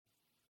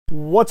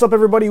What's up,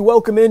 everybody?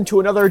 Welcome into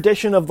another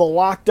edition of the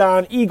Locked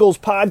On Eagles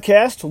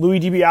podcast. Louis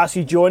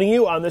DiBiase joining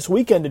you on this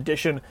weekend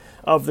edition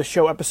of the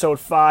show, episode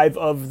 5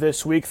 of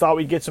this week. Thought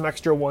we'd get some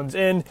extra ones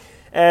in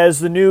as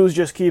the news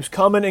just keeps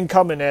coming and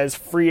coming as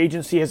free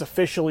agency has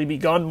officially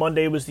begun.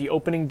 Monday was the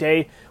opening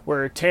day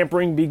where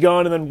tampering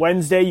begun, and then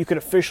Wednesday you could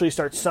officially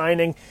start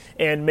signing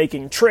and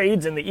making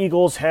trades, and the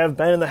Eagles have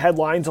been in the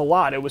headlines a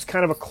lot. It was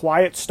kind of a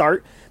quiet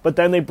start, but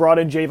then they brought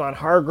in Javon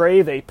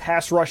Hargrave, a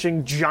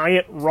pass-rushing,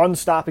 giant,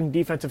 run-stopping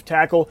defensive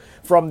tackle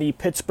from the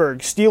Pittsburgh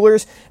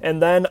Steelers.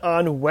 And then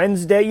on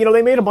Wednesday,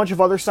 they made a bunch of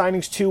other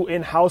signings too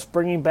in-house,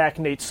 bringing back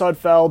Nate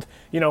Sudfeld,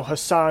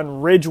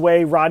 Hassan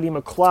Ridgeway, Rodney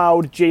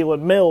McLeod,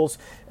 Jalen Mills.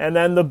 And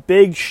then the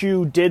big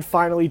shoe did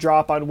finally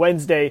drop on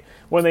Wednesday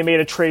when they made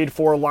a trade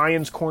for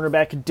Lions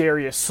cornerback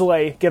Darius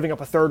Slay, giving up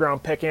a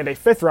third-round pick and a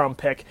fifth-round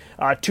pick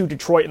to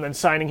Detroit, and then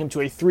signing him to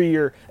a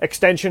 3-year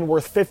extension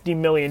worth $50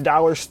 million,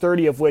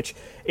 30 of which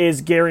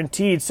is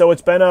guaranteed. So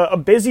it's been a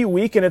busy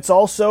week, and it's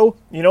also,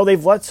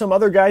 they've let some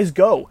other guys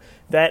go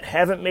that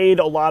haven't made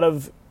a lot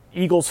of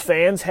Eagles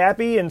fans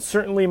happy, and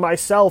certainly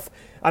myself,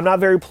 I'm not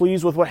very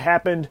pleased with what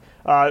happened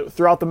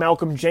throughout the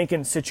Malcolm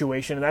Jenkins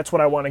situation, and that's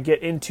what I want to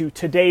get into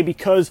today,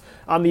 because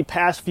on the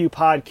past few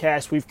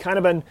podcasts, we've kind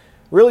of been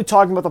really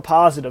talking about the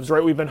positives,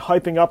 right? We've been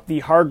hyping up the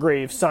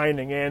Hargrave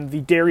signing and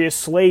the Darius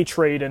Slay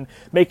trade and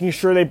making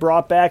sure they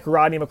brought back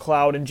Rodney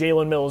McLeod and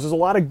Jalen Mills. There's a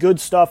lot of good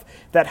stuff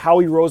that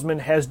Howie Roseman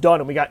has done,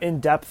 and we got in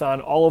depth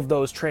on all of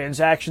those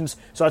transactions.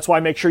 So that's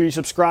why make sure you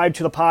subscribe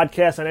to the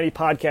podcast on any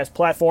podcast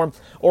platform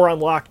or on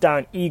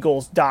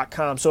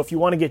LockedOnEagles.com. So if you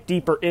want to get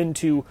deeper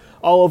into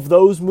all of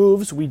those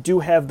moves, we do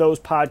have those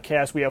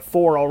podcasts. We have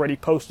 4 already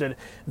posted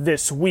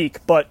this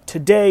week. But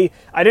today,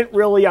 I didn't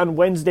really on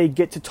Wednesday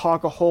get to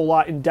talk a whole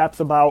lot in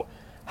depth about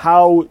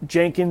how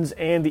Jenkins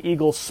and the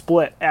Eagles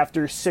split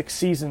after 6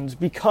 seasons,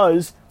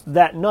 because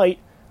that night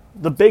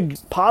the big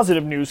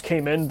positive news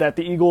came in that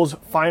the Eagles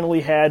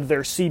finally had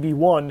their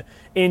CB1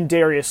 in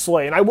Darius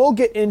Slay. And I will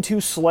get into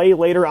Slay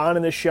later on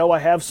in the show. I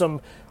have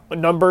some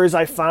numbers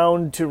I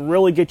found to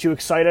really get you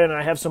excited, and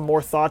I have some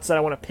more thoughts that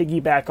I want to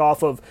piggyback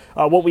off of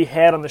what we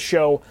had on the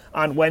show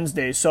on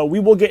Wednesday. So we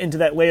will get into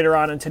that later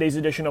on in today's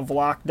edition of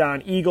Locked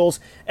On Eagles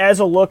as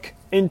a look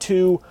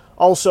into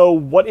also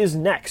what is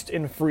next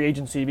in free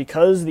agency,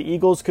 because the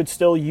Eagles could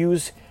still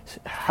use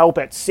help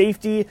at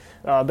safety.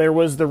 There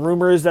was the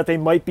rumors that they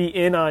might be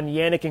in on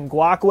Yannick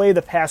Ngakoue,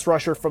 the pass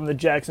rusher from the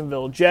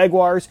Jacksonville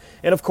Jaguars.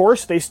 And of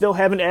course, they still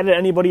haven't added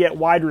anybody at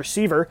wide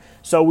receiver.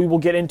 So we will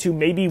get into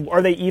maybe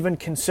are they even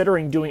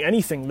considering doing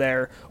anything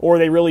there, or are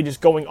they really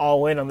just going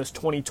all in on this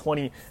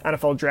 2020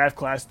 NFL draft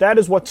class? That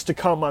is what's to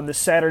come on this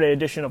Saturday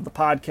edition of the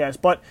podcast.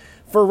 But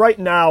for right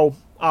now,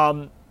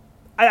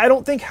 I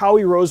don't think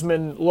Howie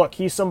Roseman, look,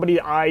 he's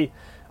somebody I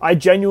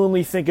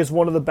genuinely think is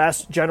one of the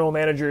best general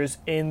managers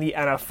in the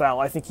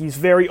NFL. I think he's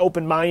very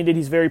open-minded.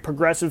 He's very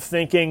progressive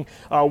thinking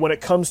when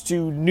it comes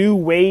to new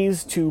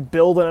ways to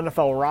build an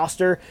NFL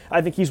roster.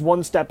 I think he's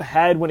one step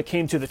ahead when it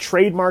came to the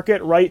trade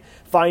market, right?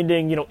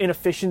 Finding,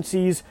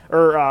 inefficiencies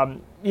or,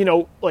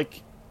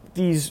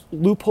 these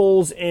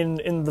loopholes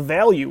in the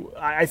value.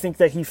 I think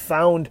that he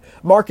found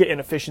market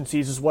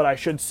inefficiencies is what I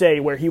should say,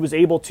 where he was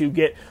able to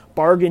get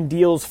bargain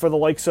deals for the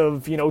likes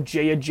of, Jay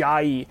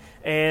Ajayi,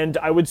 and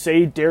I would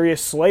say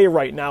Darius Slay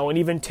right now, and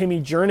even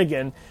Timmy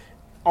Jernigan.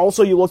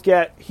 Also, you look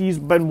at, he's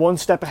been one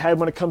step ahead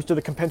when it comes to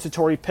the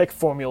compensatory pick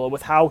formula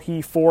with how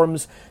he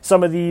forms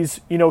some of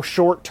these,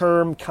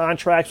 short-term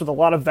contracts with a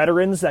lot of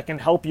veterans that can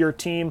help your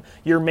team,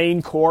 your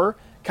main core,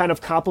 kind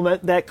of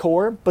complement that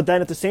core, but then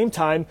at the same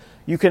time,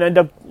 you can end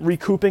up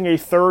recouping a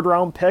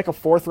 3rd-round pick, a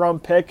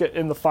 4th-round pick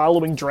in the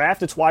following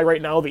draft. It's why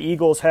right now the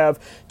Eagles have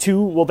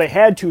they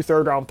had 2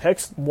 3rd-round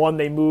picks. One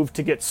they moved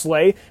to get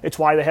Slay. It's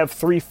why they have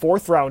 3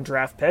 4th-round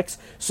draft picks.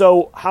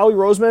 So Howie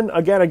Roseman,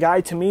 again, a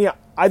guy to me,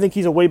 I think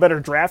he's a way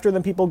better drafter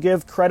than people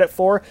give credit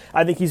for.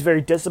 I think he's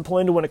very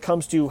disciplined when it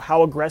comes to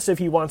how aggressive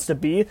he wants to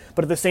be,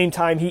 but at the same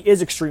time, he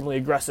is extremely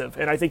aggressive,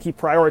 and I think he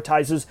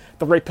prioritizes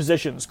the right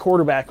positions: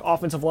 quarterback,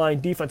 offensive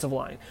line, defensive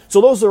line. So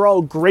those are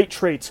all great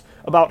traits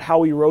about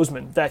Howie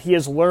Roseman that he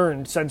has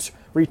learned since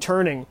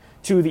returning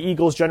to the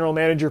Eagles general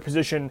manager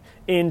position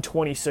in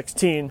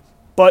 2016.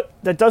 But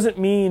that doesn't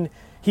mean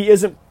he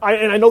isn't,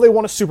 and I know they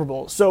won a Super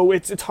Bowl, so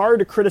it's hard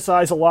to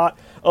criticize a lot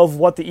of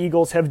what the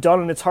Eagles have done,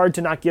 and it's hard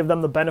to not give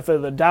them the benefit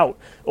of the doubt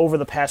over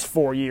the past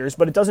 4 years,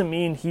 but it doesn't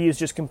mean he is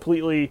just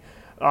completely,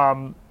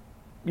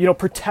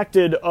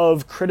 protected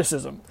of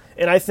criticism.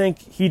 And I think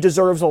he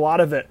deserves a lot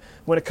of it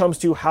when it comes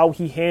to how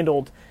he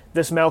handled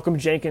this Malcolm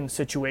Jenkins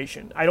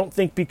situation. I don't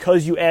think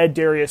because you add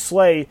Darius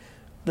Slay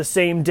the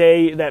same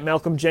day that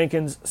Malcolm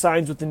Jenkins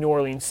signs with the New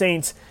Orleans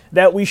Saints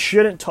that we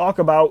shouldn't talk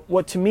about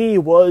what to me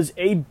was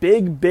a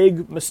big,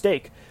 big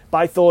mistake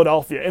by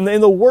Philadelphia. And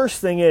the worst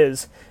thing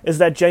is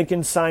that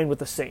Jenkins signed with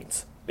the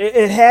Saints.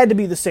 It had to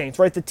be the Saints,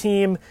 right? The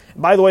team,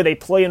 by the way, they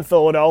play in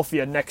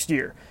Philadelphia next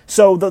year.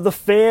 So the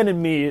fan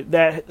in me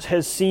that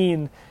has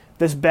seen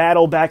this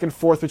battle back and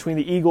forth between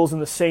the Eagles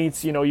and the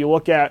Saints, you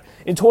look at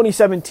in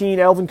 2017,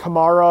 Alvin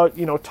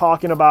Kamara,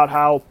 talking about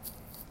how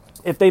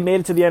If they made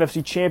it to the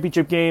NFC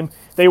Championship game,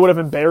 they would have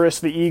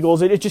embarrassed the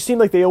Eagles. It just seemed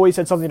like they always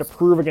had something to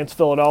prove against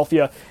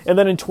Philadelphia. And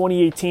then in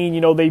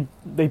 2018,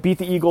 they beat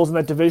the Eagles in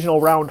that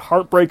divisional round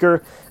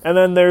heartbreaker. And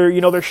then they're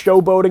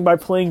showboating by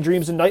playing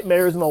dreams and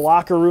nightmares in the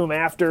locker room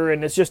after.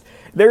 And it's just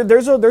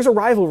there's a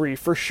rivalry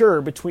for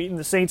sure between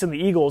the Saints and the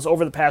Eagles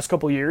over the past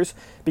couple years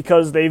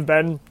because they've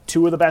been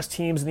two of the best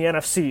teams in the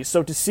NFC.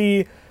 So to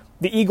see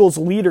the Eagles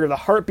leader, the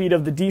heartbeat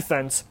of the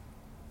defense,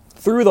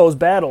 through those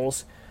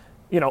battles,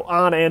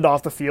 on and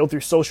off the field through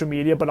social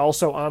media, but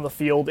also on the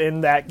field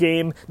in that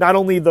game, not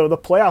only the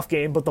playoff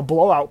game, but the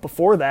blowout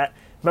before that.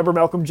 Remember,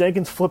 Malcolm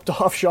Jenkins flipped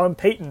off Sean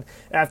Payton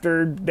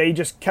after they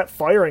just kept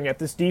firing at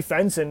this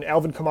defense, and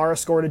Alvin Kamara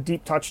scored a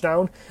deep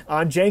touchdown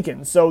on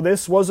Jenkins. So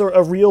this was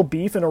a real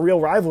beef and a real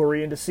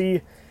rivalry, and to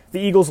see the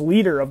Eagles'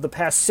 leader of the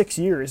past 6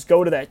 years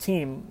go to that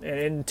team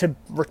and to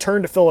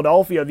return to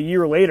Philadelphia the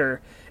year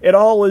later, it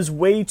all is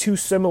way too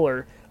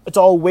similar. It's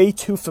all way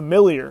too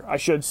familiar, I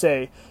should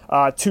say,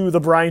 to the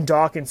Brian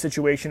Dawkins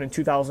situation in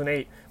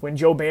 2008 when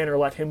Joe Banner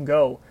let him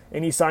go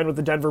and he signed with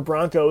the Denver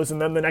Broncos,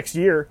 and then the next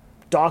year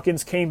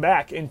Dawkins came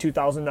back in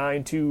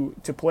 2009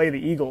 to play the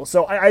Eagles.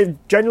 So I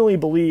genuinely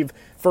believe,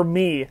 for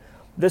me,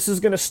 this is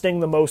going to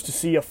sting the most to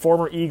see a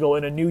former Eagle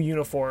in a new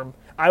uniform,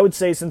 I would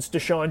say since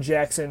Deshaun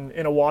Jackson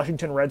in a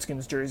Washington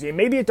Redskins jersey. And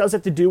maybe it does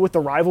have to do with the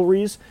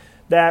rivalries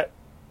that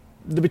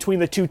between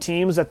the two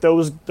teams, that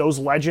those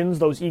legends,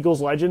 those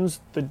Eagles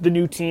legends, the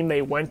new team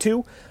they went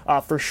to,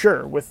 for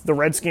sure, with the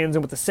Redskins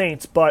and with the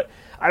Saints. But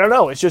I don't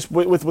know. It's just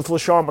with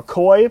LaShawn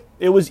McCoy,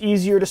 it was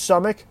easier to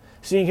stomach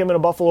seeing him in a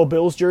Buffalo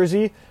Bills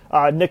jersey.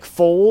 Nick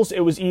Foles,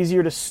 it was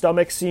easier to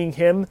stomach seeing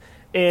him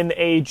in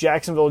a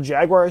Jacksonville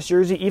Jaguars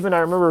jersey. Even I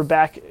remember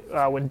back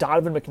when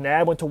Donovan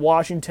McNabb went to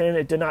Washington,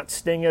 it did not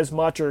sting as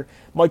much, or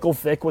Michael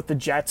Vick with the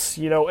Jets.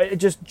 It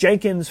just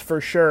Jenkins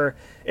for sure.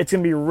 It's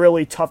going to be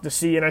really tough to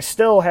see, and I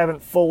still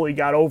haven't fully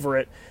got over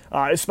it,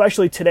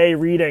 especially today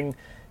reading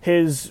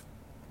his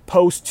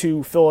post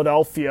to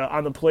Philadelphia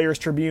on the Players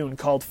Tribune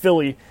called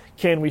 "Philly,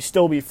 Can We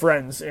Still Be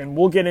Friends?" And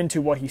we'll get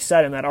into what he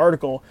said in that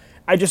article.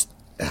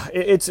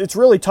 It's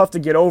really tough to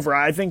get over.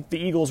 I think the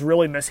Eagles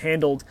really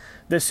mishandled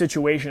this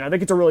situation. I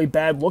think it's a really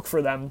bad look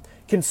for them,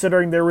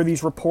 considering there were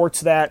these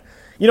reports that,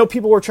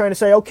 people were trying to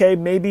say, okay,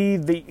 maybe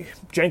the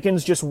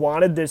Jenkins just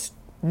wanted this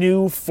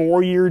new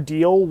 4-year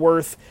deal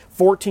worth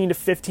 $14 to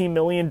 $15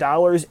 million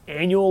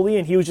annually,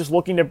 and he was just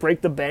looking to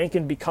break the bank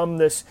and become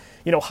this,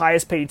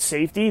 highest paid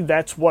safety.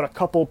 That's what a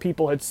couple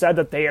people had said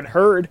that they had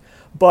heard.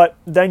 But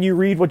then you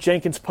read what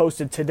Jenkins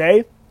posted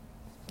today.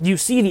 You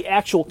see the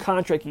actual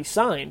contract he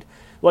signed.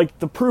 Like,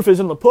 the proof is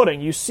in the pudding.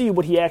 You see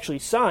what he actually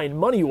signed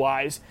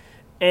money-wise,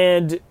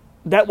 and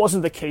that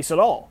wasn't the case at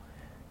all.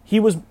 He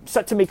was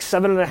set to make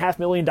 $7.5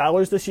 million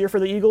this year for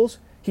the Eagles.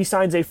 He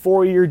signs a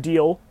 4-year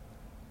deal,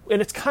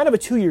 and it's kind of a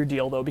 2-year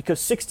deal, though, because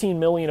 $16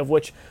 million of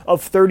which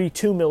of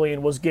 $32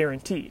 million was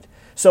guaranteed.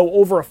 So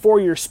over a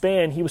 4-year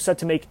span, he was set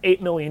to make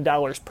 $8 million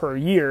per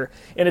year,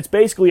 and it's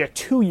basically a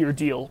 2-year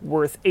deal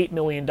worth $8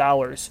 million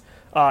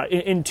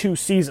in 2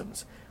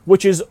 seasons,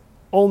 which is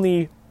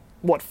only,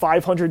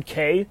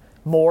 $500K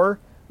more,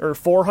 or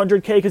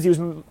 $400K, because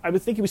I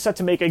would think he was set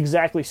to make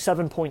exactly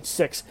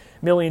 $7.6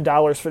 million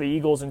for the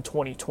Eagles in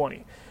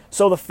 2020.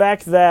 So the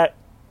fact that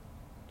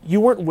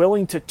you weren't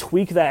willing to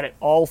tweak that at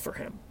all for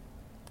him,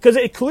 because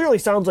it clearly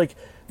sounds like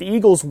the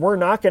Eagles were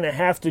not going to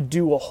have to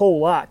do a whole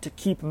lot to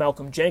keep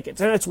Malcolm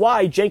Jenkins. And that's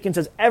why Jenkins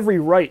has every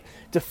right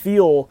to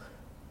feel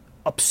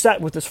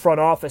upset with this front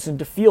office and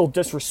to feel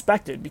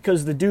disrespected,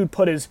 because the dude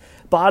put his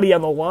body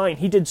on the line.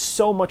 He did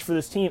so much for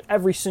this team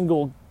every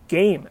single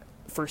game.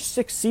 For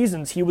 6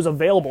 seasons, he was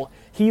available.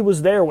 He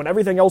was there when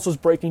everything else was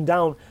breaking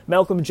down.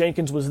 Malcolm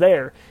Jenkins was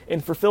there.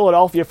 And for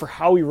Philadelphia, for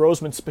Howie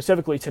Roseman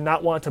specifically, to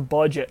not want to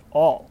budge at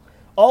all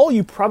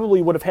you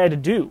probably would have had to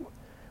do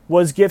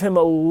was give him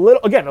a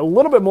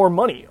little bit more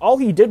money. All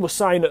he did was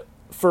sign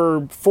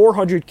for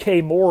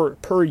 $400K more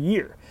per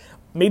year.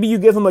 Maybe you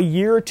give him a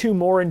year or 2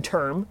 more in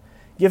term,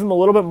 give him a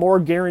little bit more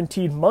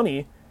guaranteed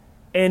money,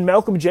 and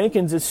Malcolm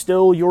Jenkins is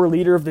still your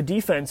leader of the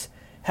defense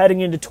heading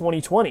into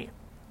 2020.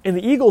 And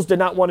the Eagles did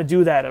not want to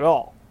do that at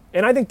all.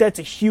 And I think that's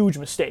a huge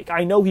mistake.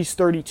 I know he's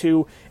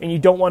 32, and you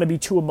don't want to be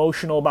too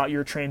emotional about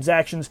your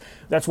transactions.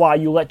 That's why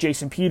you let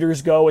Jason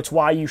Peters go. It's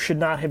why you should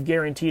not have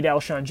guaranteed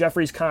Alshon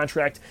Jeffrey's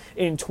contract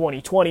in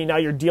 2020. Now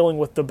you're dealing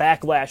with the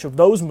backlash of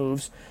those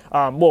moves.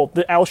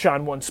 The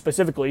Alshon one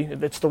specifically.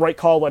 It's the right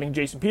call letting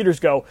Jason Peters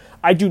go.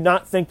 I do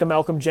not think the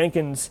Malcolm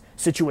Jenkins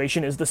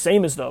situation is the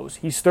same as those.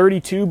 He's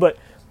 32,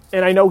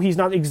 and I know he's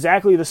not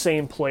exactly the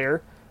same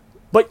player,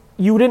 but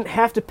you didn't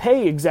have to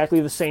pay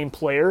exactly the same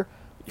player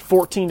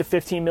 $14 to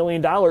 $15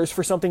 million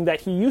for something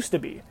that he used to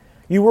be.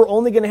 You were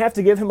only going to have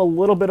to give him a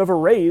little bit of a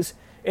raise,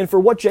 and for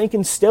what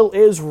Jenkins still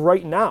is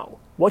right now,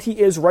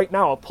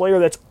 a player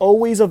that's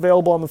always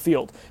available on the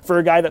field, for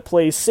a guy that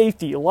plays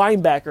safety,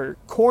 linebacker,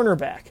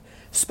 cornerback,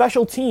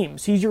 special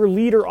teams, he's your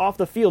leader off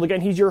the field.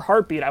 Again, he's your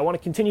heartbeat. I want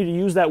to continue to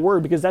use that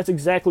word because that's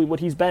exactly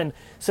what he's been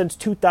since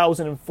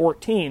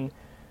 2014.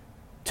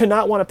 To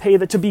not want to pay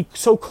that, to be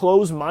so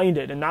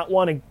close-minded and not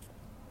want to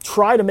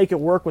try to make it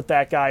work with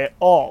that guy at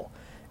all.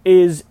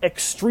 is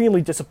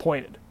extremely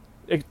disappointing.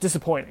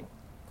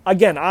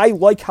 Again, I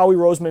like Howie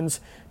Roseman's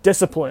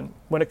discipline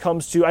when it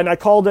comes to, and I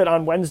called it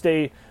on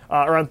Wednesday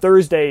or on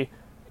Thursday,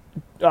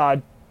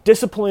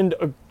 disciplined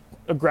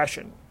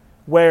aggression,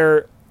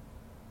 where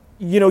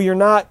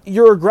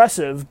you're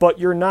aggressive, but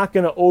you're not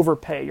going to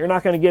overpay. You're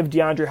not going to give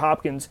DeAndre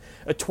Hopkins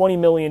a $20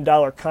 million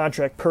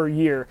contract per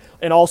year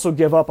and also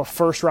give up a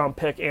first-round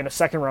pick and a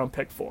second-round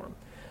pick for him.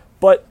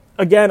 But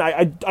again,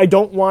 I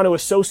don't want to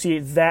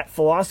associate that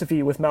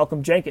philosophy with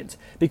Malcolm Jenkins,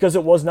 because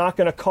it was not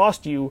going to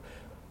cost you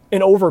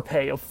an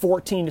overpay of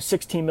 $14 to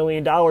 $16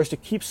 million to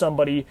keep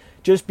somebody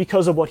just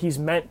because of what he's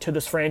meant to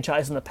this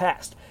franchise in the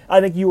past. I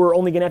think you were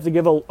only going to have to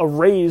give a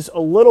raise, a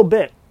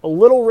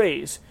little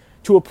raise,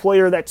 to a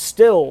player that's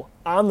still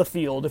on the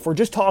field, if we're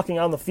just talking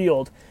on the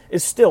field,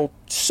 is still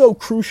so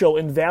crucial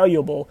and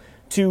valuable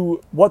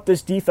to what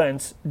this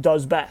defense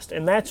does best.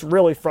 And that's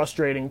really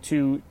frustrating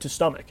to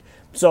stomach.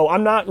 So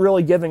I'm not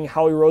really giving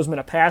Howie Roseman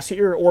a pass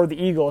here, or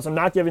the Eagles. I'm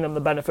not giving them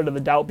the benefit of the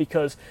doubt,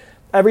 because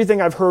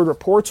everything I've heard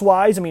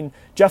reports-wise, I mean,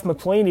 Jeff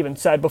McLean even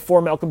said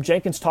before Malcolm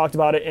Jenkins talked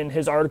about it in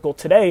his article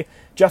today,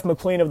 Jeff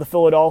McLean of the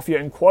Philadelphia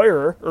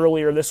Inquirer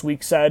earlier this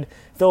week said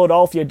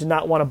Philadelphia did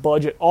not want to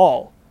budge at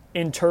all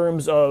in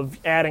terms of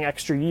adding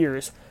extra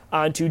years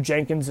onto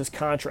Jenkins'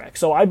 contract.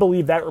 So I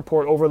believe that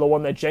report over the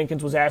one that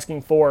Jenkins was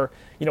asking for,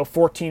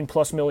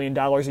 $14+ million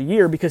a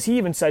year, because he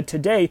even said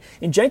today,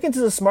 and Jenkins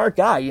is a smart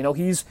guy,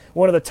 he's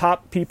one of the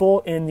top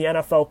people in the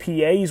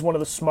NFLPA, he's one of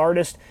the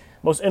smartest,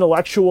 most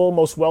intellectual,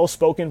 most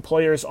well-spoken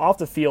players off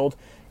the field.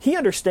 He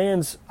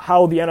understands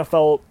how the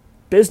NFL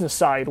business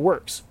side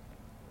works.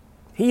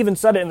 He even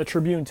said it in the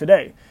Tribune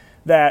today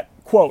that,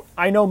 quote,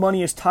 "I know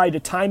money is tied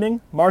to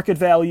timing, market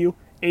value,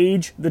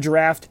 age, the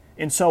draft,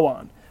 and so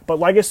on. But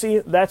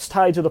legacy, that's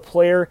tied to the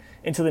player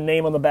and to the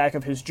name on the back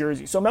of his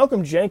jersey." So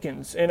Malcolm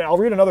Jenkins, and I'll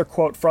read another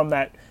quote from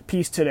that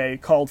piece today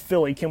called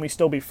 "Philly, Can We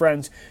Still Be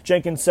Friends?"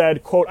 Jenkins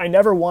said, quote, "I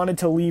never wanted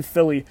to leave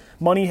Philly.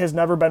 Money has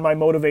never been my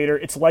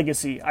motivator. It's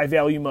legacy I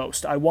value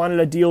most. I wanted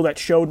a deal that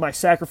showed my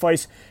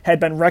sacrifice had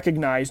been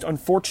recognized.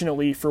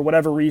 Unfortunately, for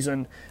whatever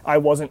reason, I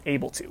wasn't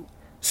able to."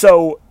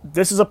 So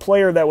this is a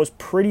player that was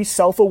pretty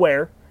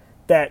self-aware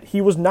that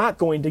he was not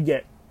going to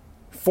get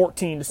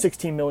 $14 to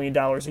 $16 million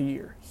a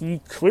year.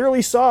 He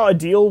clearly saw a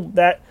deal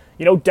that,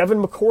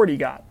 Devin McCourty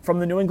got from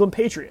the New England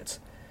Patriots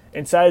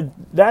and said,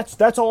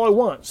 that's all I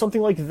want,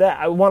 something like that.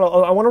 I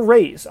want a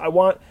raise. I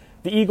want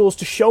the Eagles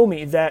to show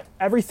me that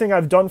everything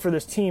I've done for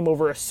this team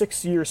over a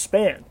 6-year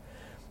span,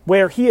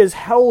 where he has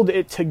held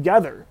it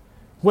together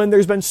when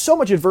there's been so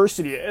much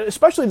adversity,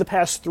 especially the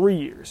past 3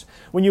 years.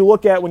 When you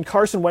look at when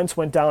Carson Wentz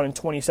went down in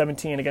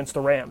 2017 against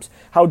the Rams,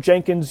 how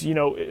Jenkins,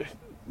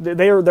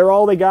 they're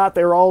all they got,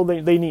 they're all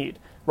they need.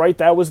 Right?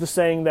 That was the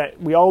saying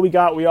that we all we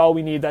got, we all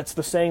we need. That's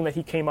the saying that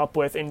he came up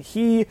with. And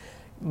he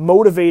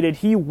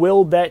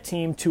willed that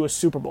team to a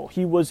Super Bowl.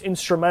 He was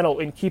instrumental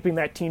in keeping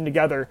that team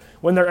together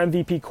when their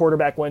MVP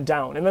quarterback went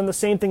down. And then the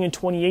same thing in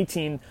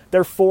 2018,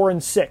 they're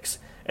 4-6.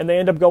 And they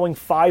end up going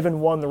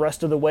 5-1 the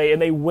rest of the way,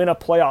 and they win a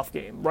playoff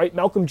game, right?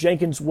 Malcolm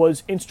Jenkins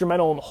was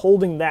instrumental in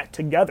holding that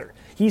together.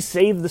 He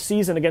saved the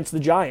season against the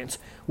Giants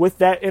with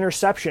that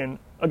interception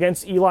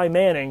against Eli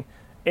Manning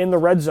in the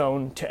red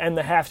zone to end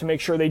the half to make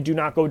sure they do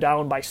not go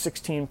down by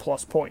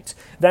 16+ points.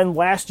 Then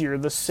last year,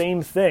 the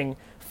same thing,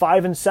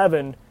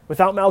 5-7.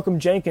 Without Malcolm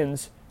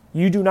Jenkins,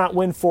 you do not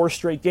win 4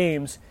 straight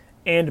games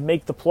and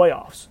make the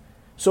playoffs.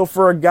 So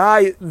for a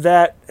guy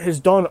that has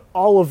done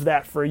all of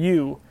that for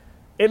you,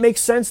 it makes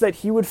sense that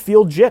he would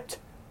feel gypped,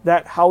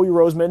 that Howie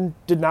Roseman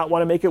did not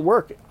want to make it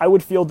work. I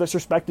would feel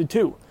disrespected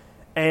too.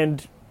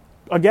 And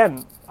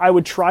again, I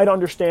would try to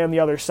understand the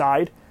other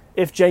side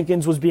if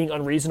Jenkins was being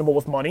unreasonable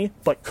with money,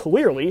 but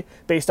clearly,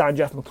 based on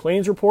Jeff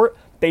McLean's report,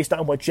 based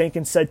on what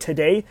Jenkins said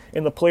today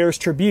in the Players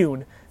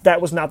Tribune, that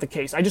was not the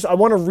case. I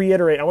want to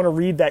reiterate, I want to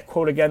read that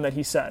quote again that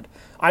he said.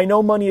 "I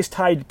know money is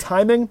tied to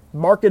timing,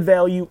 market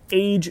value,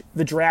 age,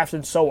 the draft,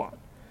 and so on."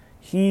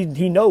 He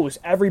knows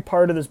every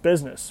part of this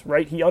business,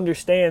 right? He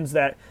understands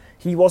that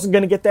he wasn't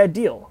going to get that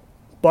deal,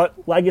 but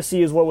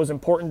legacy is what was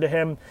important to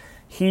him.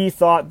 He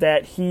thought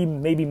that he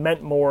maybe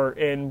meant more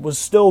and was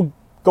still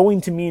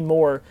going to mean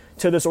more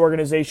to this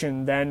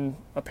organization than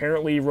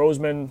apparently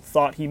Roseman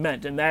thought he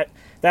meant. And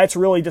that's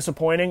really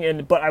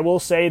disappointing. But I will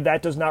say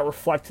that does not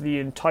reflect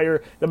the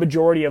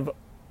majority of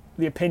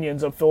the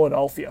opinions of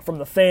Philadelphia, from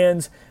the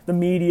fans, the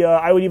media,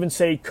 I would even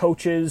say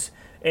coaches,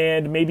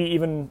 and maybe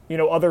even,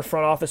 other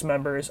front office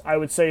members. I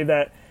would say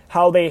that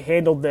how they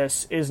handled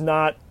this is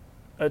not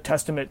a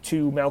testament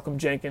to Malcolm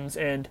Jenkins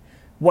and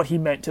what he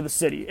meant to the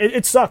city.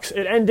 It sucks.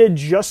 It ended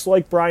just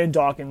like Brian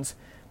Dawkins.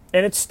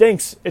 And it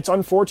stinks. It's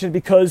unfortunate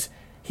because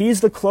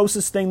he's the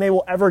closest thing they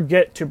will ever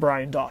get to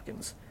Brian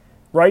Dawkins,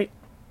 right?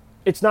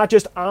 It's not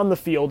just on the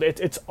field.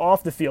 It's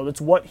off the field.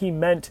 It's what he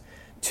meant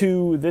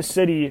to this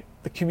city,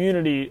 the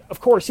community. Of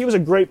course, he was a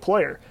great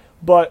player,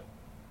 but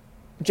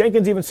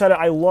Jenkins even said it.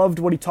 I loved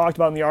what he talked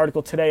about in the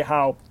article today,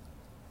 how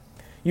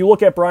you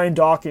look at Brian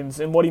Dawkins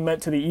and what he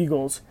meant to the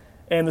Eagles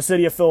and the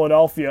city of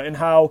Philadelphia, and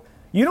how,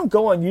 you don't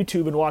go on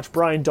YouTube and watch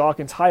Brian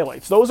Dawkins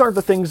highlights. Those aren't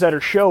the things that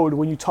are showed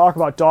when you talk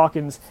about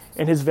Dawkins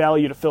and his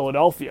value to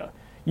Philadelphia.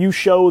 You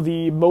show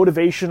the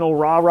motivational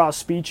rah-rah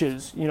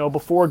speeches,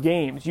 before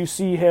games. You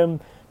see him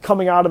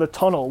coming out of the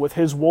tunnel with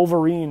his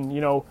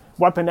Wolverine,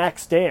 Weapon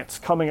X dance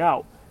coming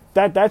out.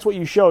 That's what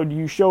you showed.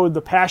 You showed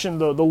the passion,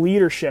 the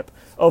leadership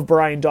of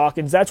Brian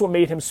Dawkins. That's what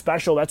made him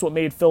special. That's what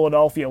made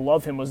Philadelphia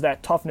love him, was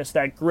that toughness,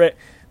 that grit,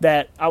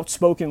 that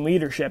outspoken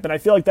leadership. And I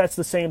feel like that's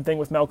the same thing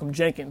with Malcolm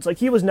Jenkins. Like,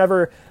 he was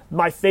never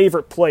my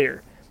favorite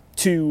player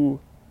to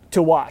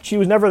watch. He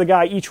was never the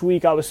guy each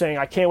week I was saying,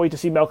 I can't wait to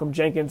see Malcolm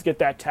Jenkins get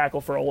that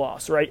tackle for a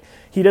loss, right?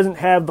 He doesn't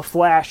have the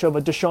flash of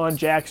a Deshaun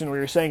Jackson where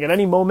you're saying at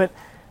any moment,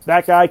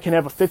 that guy can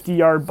have a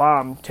 50-yard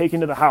bomb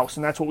taken to the house,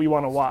 and that's what we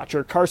want to watch.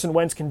 Or Carson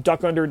Wentz can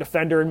duck under a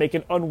defender and make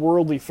an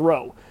unworldly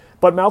throw.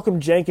 But Malcolm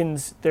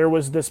Jenkins, there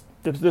was this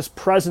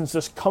presence,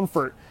 this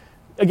comfort.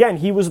 Again,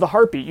 he was the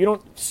heartbeat. You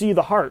don't see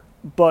the heart,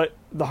 but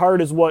the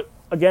heart is what,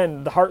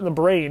 again, the heart and the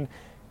brain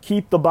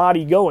keep the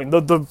body going.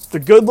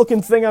 The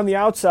good-looking thing on the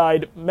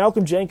outside,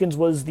 Malcolm Jenkins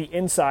was the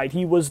inside.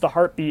 He was the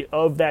heartbeat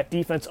of that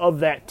defense, of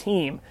that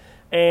team.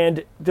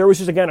 And there was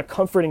just, again, a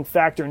comforting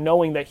factor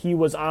knowing that he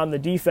was on the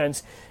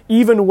defense,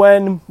 even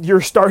when your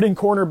starting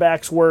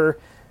cornerbacks were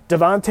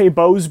Devontae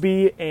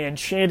Bosby and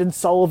Shandon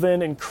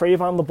Sullivan and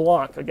Cravon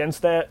LeBlanc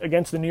against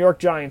the New York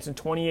Giants in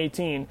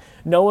 2018.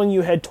 Knowing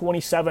you had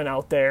 27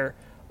 out there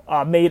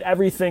made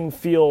everything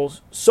feel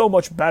so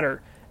much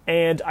better.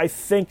 And I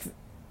think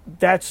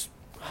that's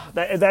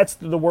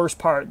the worst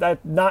part,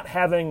 that not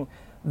having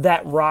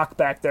that rock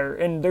back there.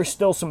 And there's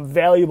still some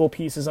valuable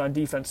pieces on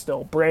defense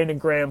still. Brandon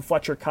Graham,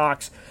 Fletcher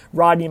Cox,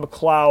 Rodney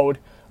McLeod,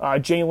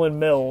 Jalen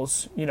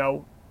Mills,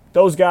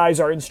 those guys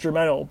are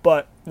instrumental,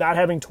 but not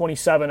having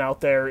 27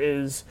 out there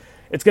it's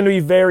going to be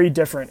very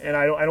different, and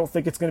I don't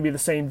think it's going to be the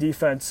same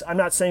defense. I'm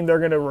not saying they're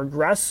going to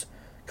regress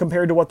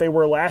compared to what they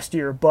were last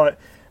year, but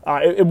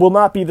it will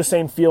not be the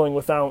same feeling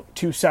without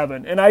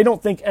 27. And I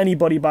don't think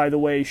anybody, by the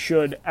way,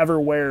 should ever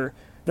wear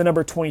the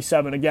number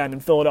 27 again in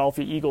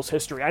Philadelphia Eagles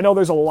history. I know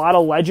there's a lot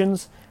of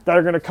legends that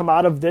are going to come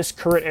out of this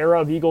current era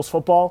of Eagles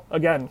football.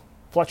 Again,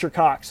 Fletcher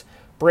Cox,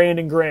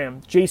 Brandon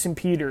Graham, Jason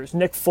Peters,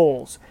 Nick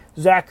Foles,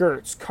 Zach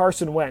Ertz,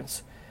 Carson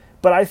Wentz.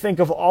 But I think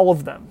of all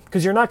of them,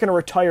 because you're not going to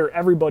retire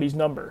everybody's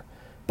number.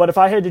 But if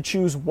I had to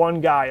choose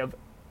one guy of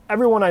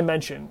everyone I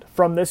mentioned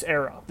from this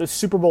era, this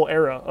Super Bowl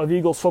era of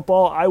Eagles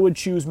football, I would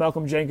choose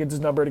Malcolm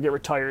Jenkins' number to get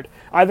retired.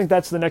 I think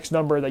that's the next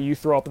number that you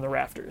throw up in the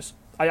rafters.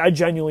 I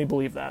genuinely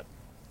believe that.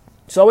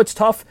 So it's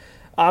tough.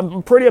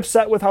 I'm pretty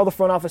upset with how the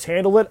front office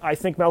handled it. I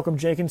think Malcolm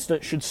Jenkins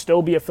should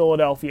still be a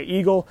Philadelphia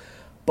Eagle,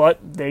 but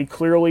they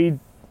clearly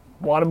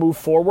want to move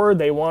forward.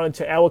 They wanted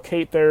to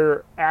allocate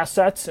their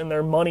assets and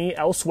their money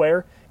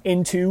elsewhere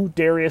into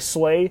Darius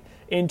Slay,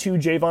 into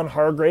Javon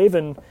Hargrave,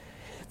 and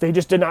they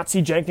just did not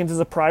see Jenkins as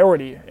a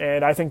priority,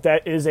 and I think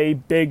that is a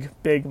big,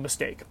 big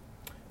mistake.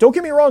 Don't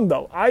get me wrong,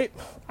 though. I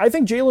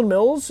think Jalen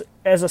Mills,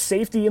 as a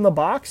safety in the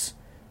box,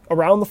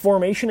 around the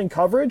formation and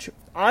coverage,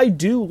 I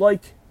do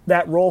like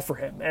that role for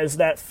him as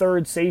that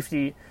third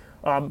safety,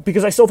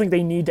 because I still think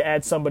they need to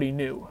add somebody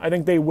new. I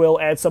think they will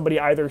add somebody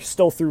either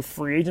still through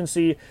free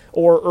agency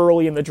or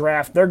early in the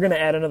draft. They're going to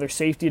add another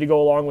safety to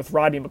go along with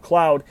Rodney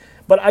McLeod.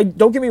 But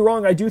don't get me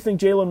wrong, I do think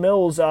Jalen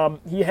Mills,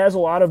 he has a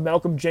lot of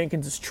Malcolm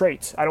Jenkins'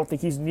 traits. I don't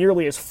think he's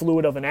nearly as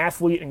fluid of an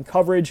athlete in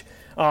coverage.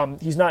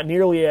 He's not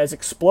nearly as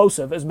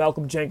explosive as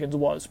Malcolm Jenkins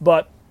was.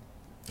 But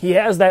he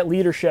has that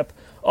leadership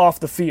off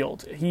the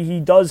field. He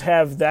does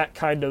have that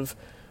kind of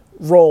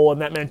role and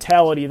that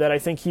mentality that I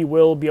think he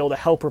will be able to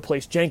help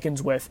replace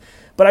Jenkins with.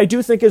 But I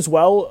do think as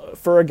well,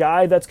 for a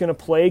guy that's going to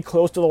play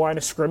close to the line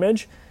of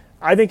scrimmage,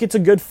 I think it's a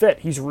good fit.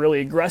 He's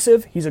really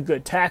aggressive. He's a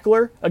good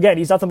tackler. Again,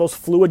 he's not the most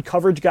fluid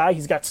coverage guy.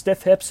 He's got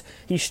stiff hips.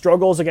 He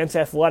struggles against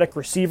athletic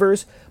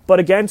receivers. But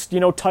against,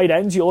 tight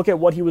ends, you look at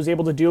what he was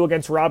able to do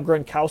against Rob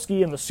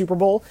Gronkowski in the Super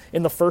Bowl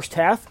in the first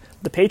half.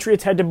 The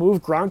Patriots had to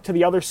move Gronk to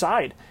the other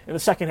side in the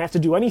second half to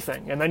do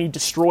anything. And then he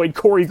destroyed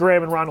Corey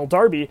Graham and Ronald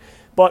Darby.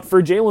 But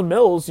for Jalen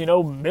Mills,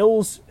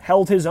 Mills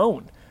held his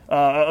own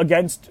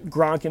against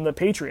Gronk and the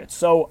Patriots.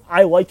 So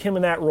I like him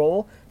in that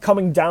role.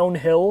 Coming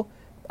downhill,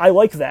 I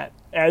like that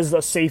as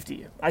a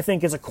safety. I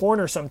think as a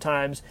corner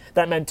sometimes,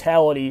 that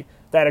mentality,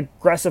 that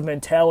aggressive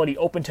mentality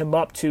opened him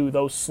up to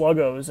those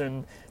sluggos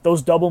and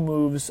those double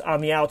moves on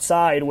the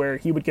outside where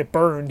he would get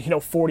burned,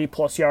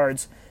 40-plus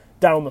yards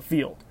down the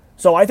field.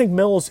 So I think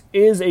Mills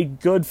is a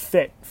good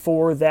fit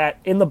for that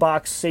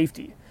in-the-box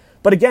safety.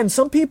 But again,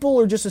 some people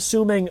are just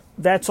assuming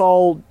that's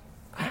all,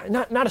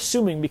 not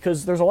assuming,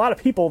 because there's a lot of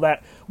people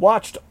that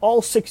watched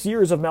all 6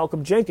 years of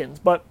Malcolm Jenkins,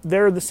 but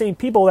they're the same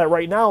people that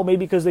right now,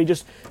 maybe because they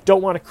just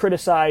don't want to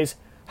criticize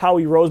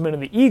Howie Roseman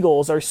and the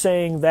Eagles, are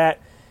saying that,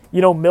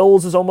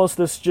 Mills is almost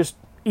this just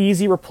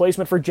easy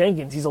replacement for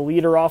Jenkins. He's a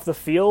leader off the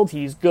field.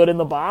 He's good in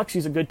the box.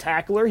 He's a good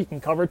tackler. He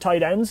can cover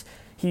tight ends.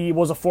 He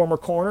was a former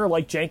corner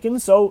like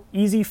Jenkins, so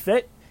easy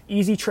fit,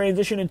 easy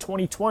transition in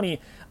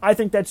 2020, I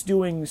think that's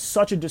doing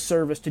such a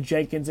disservice to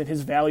Jenkins and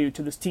his value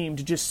to this team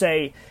to just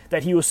say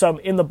that he was some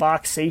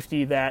in-the-box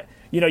safety that,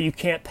 you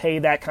can't pay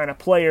that kind of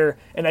player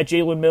and that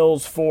Jalen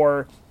Mills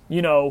for,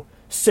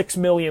 $6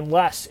 million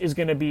less is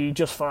going to be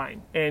just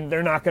fine. And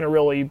they're not going to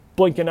really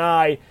blink an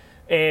eye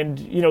and,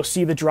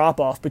 see the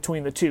drop-off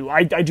between the two.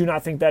 I do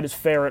not think that is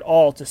fair at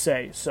all to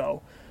say.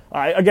 So,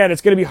 again,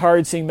 it's going to be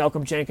hard seeing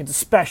Malcolm Jenkins,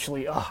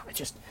 especially.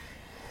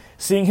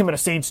 Seeing him in a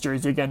Saints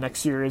jersey again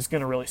next year is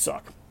going to really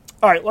suck.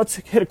 All right, let's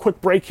hit a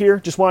quick break here.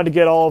 Just wanted to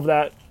get all of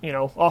that,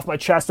 off my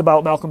chest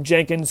about Malcolm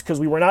Jenkins because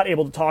we were not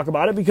able to talk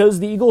about it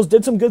because the Eagles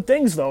did some good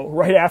things, though,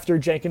 right after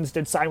Jenkins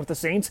did sign with the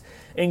Saints,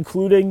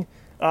 including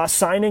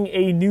signing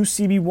a new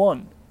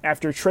CB1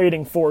 after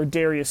trading for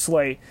Darius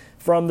Slay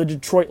from the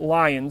Detroit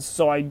Lions.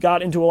 So I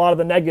got into a lot of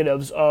the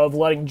negatives of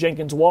letting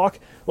Jenkins walk.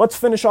 Let's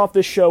finish off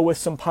this show with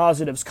some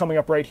positives coming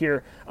up right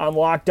here on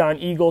Locked On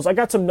Eagles. I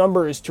got some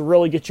numbers to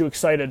really get you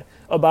excited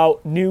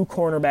about new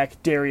cornerback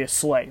Darius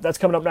Slay. That's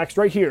coming up next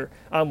right here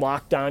on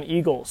Locked On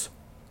Eagles.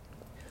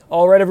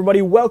 All right,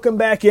 everybody, welcome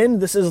back in.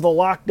 This is the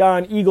Locked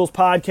On Eagles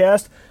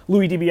podcast.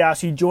 Louis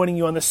DiBiase joining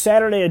you on the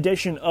Saturday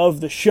edition of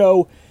the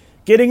show.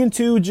 Getting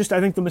into just, I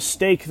think, the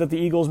mistake that the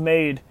Eagles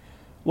made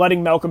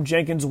letting Malcolm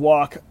Jenkins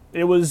walk.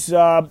 It was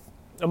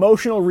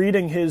emotional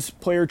reading his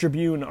Player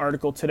Tribune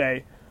article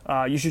today.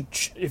 You should,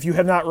 if you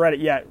have not read it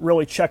yet,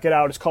 really check it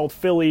out. It's called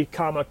Philly,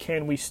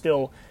 Can We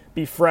Still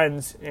Be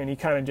Friends? And he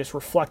kind of just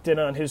reflected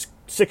on his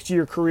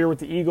 6-year career with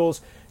the Eagles,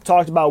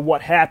 talked about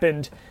what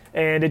happened,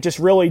 and it just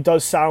really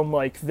does sound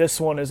like this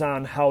one is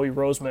on Howie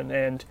Roseman.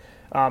 And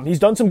he's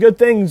done some good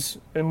things,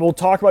 and we'll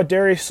talk about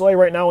Darius Slay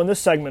right now in this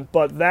segment,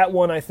 but that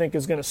one I think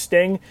is going to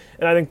sting,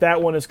 and I think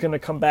that one is going to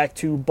come back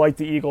to bite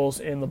the Eagles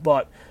in the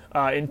butt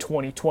in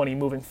 2020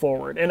 moving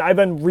forward. And I've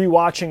been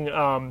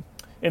rewatching,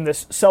 in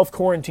this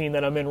self-quarantine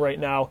that I'm in right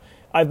now,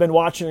 I've been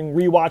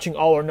rewatching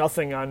All or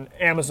Nothing on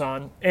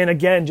Amazon, and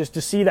again, just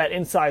to see that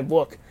inside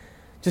look,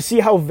 to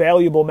see how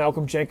valuable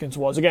Malcolm Jenkins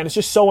was. Again, it's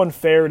just so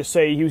unfair to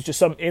say he was just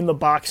some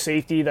in-the-box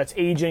safety that's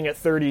aging at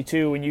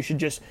 32 and you should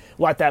just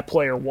let that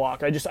player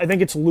walk. I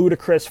think it's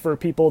ludicrous for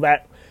people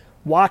that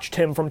watched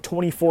him from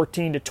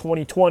 2014 to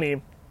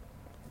 2020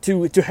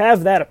 to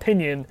have that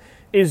opinion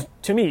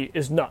to me,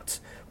 is nuts.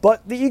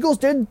 But the Eagles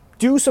did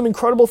do some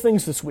incredible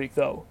things this week,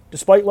 though,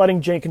 despite letting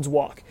Jenkins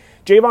walk.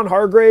 Javon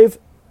Hargrave,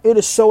 it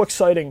is so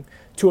exciting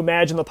to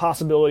imagine the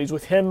possibilities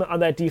with him on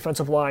that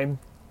defensive line,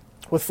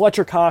 with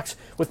Fletcher Cox,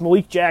 with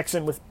Malik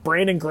Jackson, with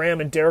Brandon Graham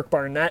and Derek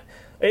Barnett.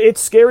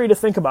 It's scary to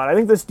think about. I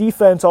think this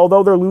defense,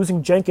 although they're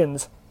losing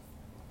Jenkins,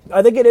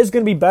 I think it is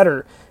going to be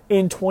better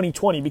in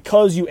 2020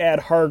 because you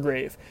add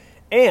Hargrave.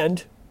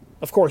 And,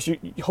 of course,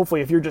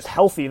 hopefully if you're just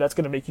healthy, that's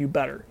going to make you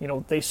better.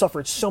 They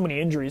suffered so many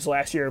injuries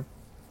last year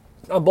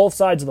on both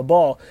sides of the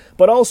ball.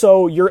 But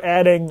also, you're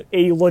adding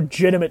a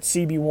legitimate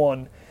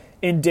CB1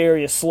 in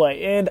Darius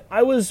Slay. And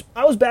I was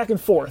back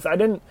and forth. I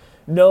didn't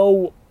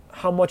know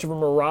how much of a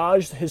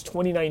mirage his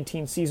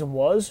 2019 season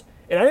was,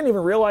 and I didn't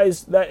even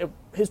realize that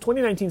his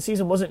 2019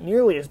 season wasn't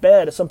nearly as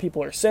bad as some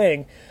people are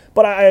saying,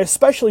 but I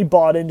especially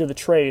bought into the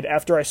trade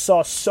after I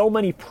saw so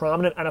many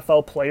prominent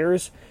NFL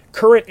players,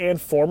 current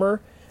and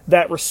former,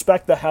 that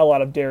respect the hell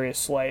out of Darius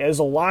Slay as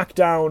a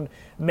lockdown,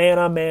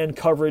 man-on-man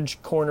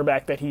coverage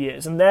cornerback that he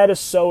is. And that is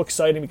so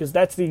exciting because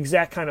that's the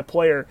exact kind of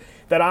player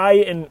that I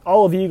and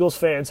all of the Eagles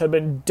fans have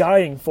been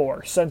dying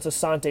for since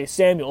Asante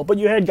Samuel. But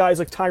you had guys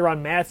like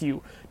Tyrann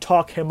Mathieu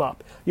talk him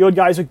up. You had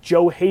guys like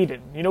Joe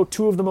Hayden,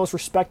 two of the most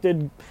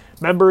respected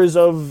members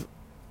of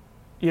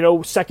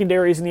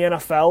secondaries in the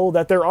NFL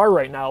that there are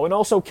right now. And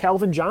also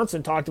Calvin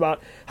Johnson talked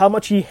about how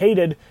much he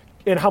hated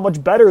and how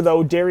much better,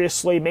 though, Darius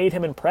Slay made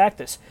him in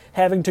practice,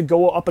 having to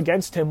go up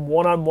against him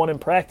one-on-one in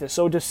practice.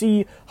 So to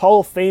see Hall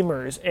of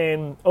Famers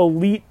and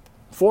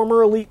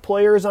former elite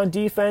players on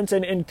defense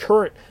and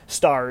current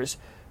stars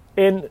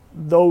in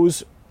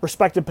those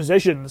respective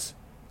positions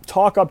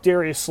talk up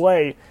Darius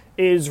Slay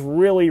is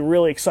really,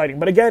 really exciting.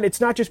 But again,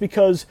 it's not just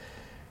because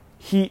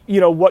he,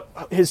 what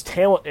his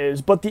talent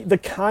is, but the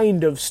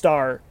kind of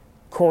star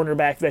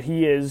cornerback that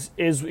he is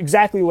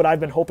exactly what I've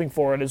been hoping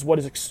for and is what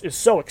is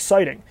so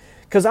exciting.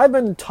 Because I've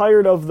been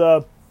tired of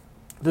the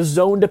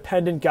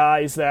zone-dependent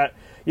guys that,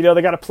 they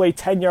got to play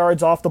 10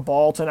 yards off the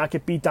ball to not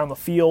get beat down the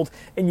field,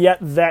 and yet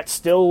that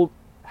still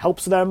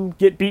helps them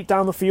get beat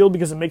down the field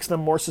because it makes them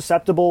more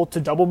susceptible to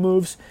double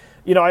moves.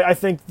 I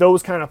think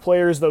those kind of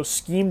players, those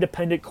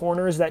scheme-dependent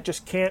corners that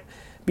just can't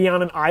be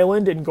on an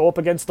island and go up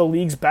against the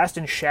league's best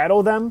and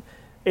shadow them,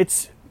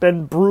 it's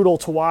been brutal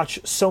to watch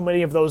so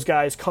many of those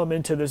guys come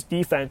into this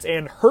defense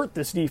and hurt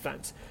this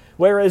defense.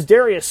 Whereas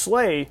Darius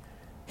Slay,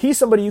 he's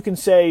somebody you can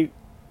say,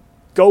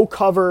 go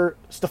cover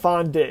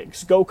Stephon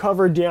Diggs, go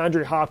cover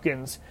DeAndre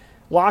Hopkins,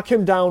 lock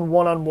him down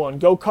one-on-one,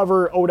 go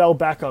cover Odell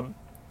Beckham,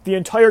 the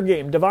entire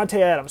game,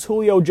 Devontae Adams,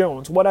 Julio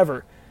Jones,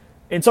 whatever.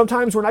 And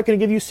sometimes we're not going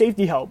to give you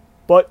safety help,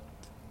 but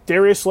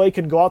Darius Slay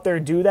can go out there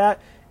and do that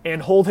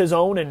and hold his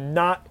own and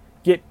not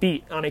get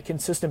beat on a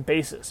consistent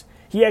basis.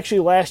 He actually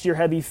last year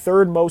had the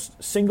third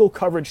most single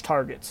coverage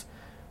targets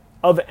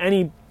of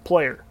any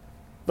player.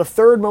 the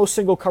third most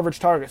single coverage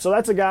targets. So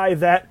that's a guy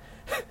that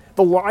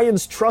the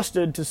Lions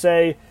trusted to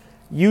say,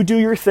 you do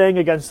your thing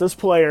against this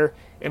player,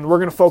 and we're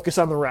going to focus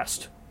on the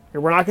rest.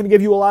 And we're not going to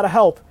give you a lot of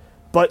help,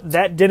 but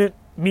that didn't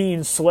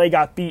mean Slay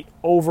got beat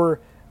over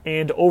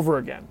and over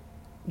again.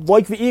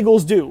 Like the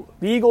Eagles do.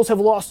 The Eagles have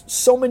lost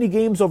so many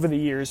games over the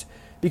years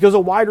because a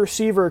wide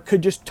receiver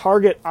could just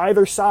target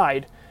either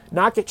side,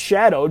 not get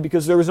shadowed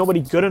because there was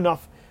nobody good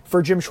enough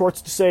for Jim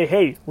Schwartz to say,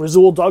 hey,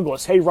 Rasul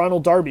Douglas, hey,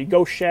 Ronald Darby,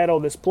 go shadow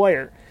this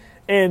player.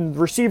 And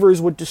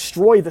receivers would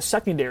destroy the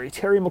secondary.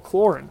 Terry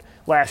McLaurin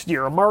last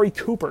year, Amari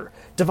Cooper,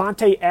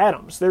 Devontae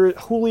Adams,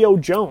 Julio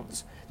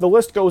Jones. The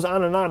list goes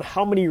on and on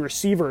how many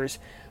receivers,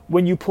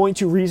 when you point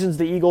to reasons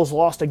the Eagles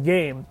lost a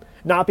game,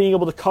 not being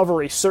able to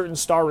cover a certain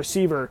star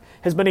receiver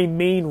has been a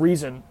main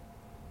reason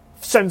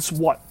since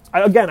what?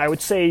 Again, I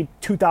would say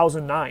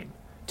 2009,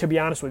 to be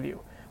honest with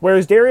you.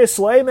 Whereas Darius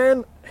Slay,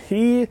 man,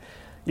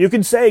 you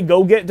can say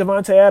go get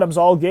Devontae Adams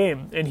all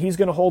game, and he's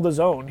going to hold his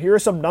own. Here are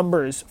some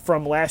numbers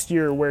from last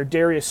year where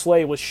Darius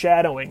Slay was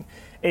shadowing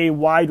a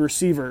wide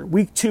receiver.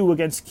 Week 2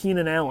 against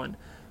Keenan Allen.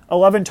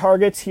 11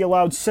 targets, he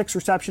allowed 6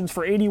 receptions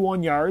for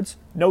 81 yards,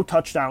 no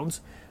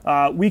touchdowns.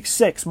 Week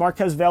 6,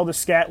 Marquez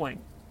Valdes-Scantling,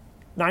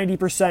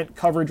 90%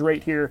 coverage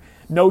rate here,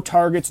 no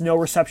targets, no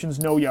receptions,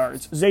 no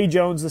yards. Zay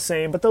Jones the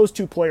same, but those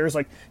two players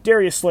like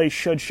Darius Slay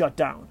should shut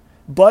down.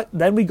 But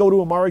then we go to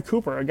Amari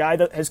Cooper, a guy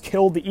that has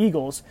killed the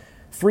Eagles.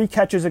 3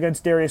 catches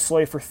against Darius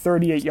Slay for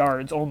 38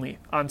 yards only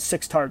on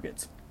 6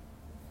 targets.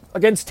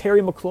 Against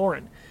Terry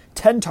McLaurin,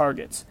 10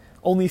 targets,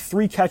 only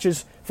 3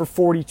 catches for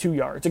 42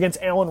 yards. Against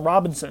Allen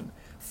Robinson,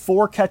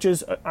 4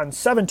 catches on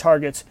 7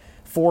 targets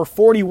for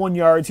 41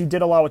 yards. He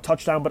did allow a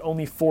touchdown, but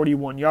only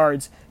 41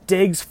 yards.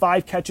 Diggs,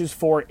 5 catches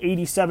for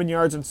 87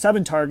 yards and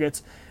 7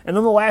 targets. And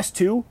then the last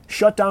 2,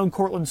 shut down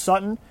Cortland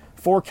Sutton,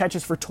 4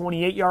 catches for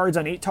 28 yards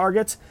on 8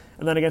 targets.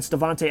 And then against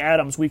Devontae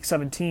Adams, week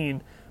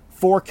 17,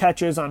 4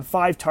 catches on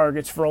 5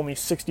 targets for only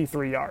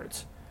 63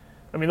 yards.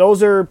 I mean,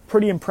 those are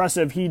pretty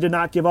impressive. He did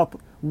not give up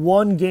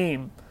one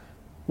game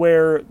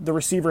where the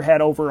receiver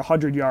had over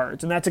 100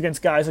 yards. And that's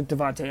against guys like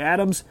Devontae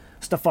Adams,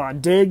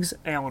 Stephon Diggs,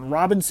 Allen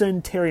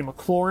Robinson, Terry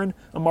McLaurin,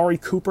 Amari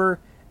Cooper,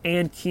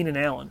 and Keenan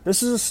Allen.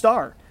 This is a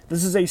star.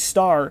 This is a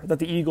star that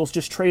the Eagles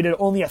just traded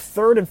only a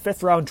 3rd and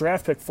 5th round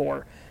draft pick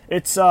for.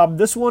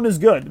 This one is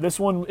good. This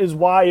one is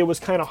why it was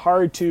kind of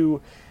hard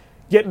to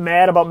get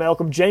mad about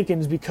Malcolm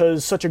Jenkins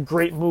because such a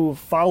great move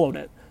followed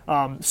it.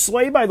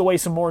 Slay, by the way,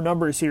 some more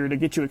numbers here to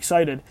get you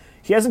excited.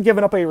 He hasn't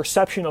given up a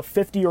reception of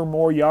 50 or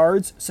more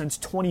yards since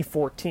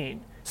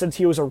 2014, since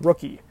he was a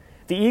rookie.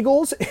 The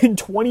Eagles, in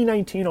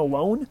 2019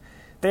 alone,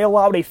 they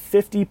allowed a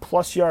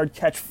 50-plus yard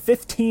catch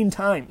 15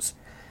 times.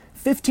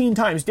 15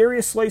 times.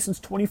 Darius Slay since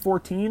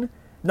 2014,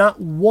 not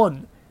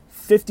one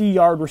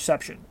 50-yard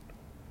reception.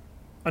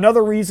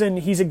 Another reason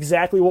he's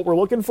exactly what we're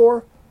looking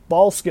for,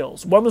 ball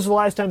skills. When was the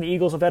last time the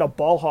Eagles have had a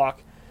ball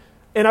hawk?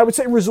 And I would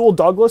say Rasul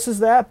Douglas is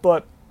that,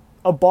 but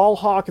a ball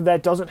hawk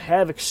that doesn't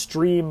have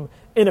extreme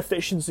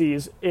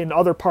inefficiencies in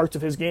other parts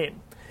of his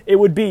game. It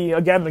would be,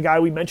 again, the guy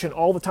we mention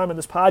all the time in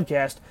this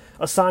podcast,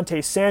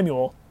 Asante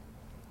Samuel.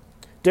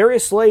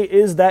 Darius Slay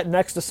is that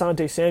next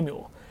Asante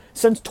Samuel.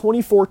 Since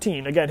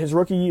 2014, again, his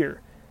rookie year,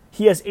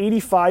 he has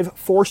 85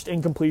 forced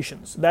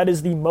incompletions. That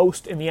is the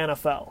most in the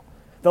NFL.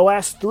 The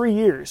last 3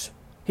 years,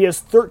 he has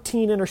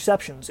 13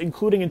 interceptions,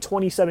 including in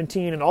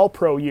 2017, an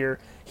All-Pro year,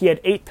 he had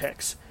 8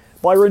 picks.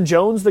 Byron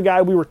Jones, the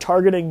guy we were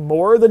targeting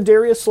more than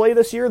Darius Slay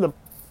this year,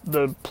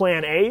 the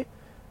plan A,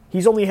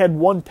 he's only had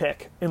 1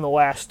 pick in the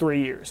last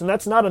 3 years. And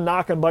that's not a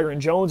knock on Byron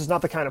Jones. It's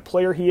not the kind of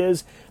player he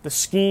is. The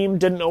scheme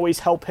didn't always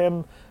help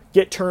him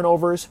get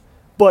turnovers.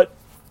 But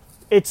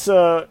it's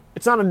not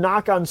a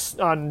knock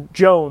on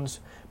Jones,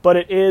 but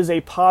it is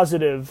a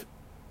positive.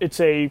 It's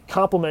a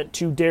compliment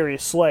to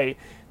Darius Slay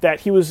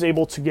that he was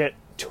able to get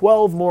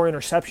 12 more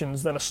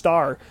interceptions than a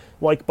star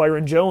like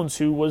Byron Jones,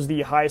 who was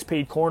the highest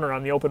paid corner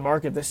on the open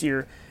market this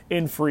year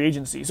in free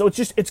agency. So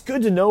it's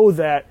good to know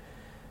that,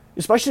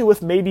 especially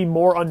with maybe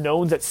more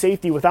unknowns at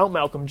safety without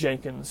Malcolm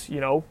Jenkins,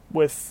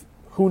 with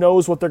who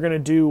knows what they're going to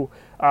do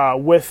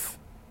with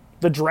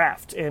the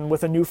draft and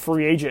with a new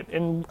free agent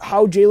and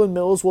how Jalen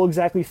Mills will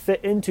exactly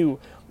fit into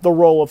the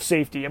role of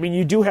safety. I mean,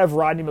 you do have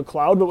Rodney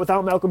McLeod, but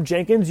without Malcolm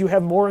Jenkins, you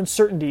have more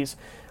uncertainties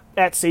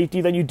at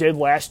safety than you did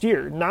last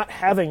year. Not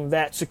having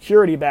that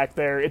security back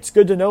there, it's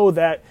good to know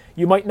that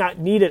you might not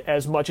need it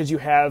as much as you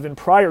have in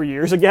prior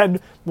years. Again,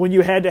 when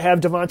you had to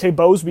have Devontae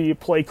Bosby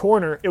play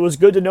corner, it was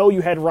good to know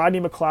you had Rodney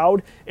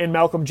McLeod and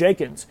Malcolm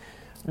Jenkins.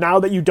 Now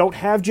that you don't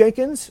have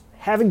Jenkins,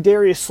 having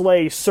Darius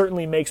Slay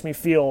certainly makes me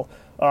feel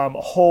a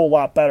whole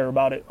lot better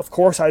about it. Of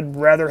course, I'd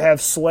rather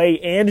have Slay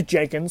and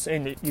Jenkins,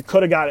 and you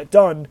could have got it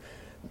done,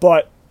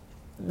 but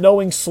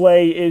knowing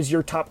Slay is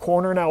your top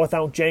corner now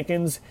without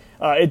Jenkins,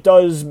 it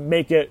does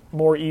make it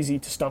more easy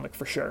to stomach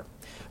for sure.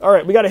 All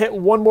right, we got to hit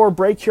one more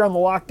break here on the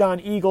Locked On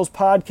Eagles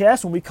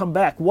podcast. When we come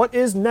back, what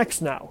is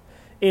next now?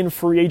 in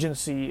free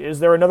agency? Is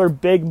there another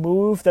big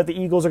move that the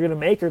Eagles are going to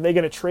make? Are they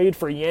going to trade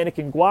for Yannick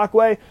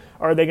Ngakoue?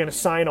 Are they going to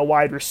sign a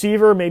wide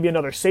receiver, maybe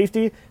another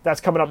safety?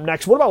 That's coming up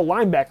next. What about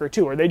linebacker,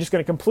 too? Are they just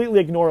going to completely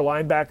ignore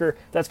linebacker?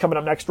 That's coming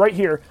up next right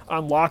here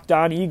on Locked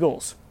On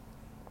Eagles.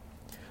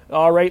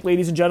 All right,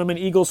 ladies and gentlemen,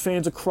 Eagles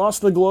fans across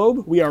the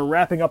globe, we are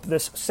wrapping up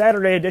this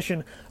Saturday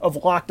edition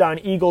of Locked On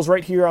Eagles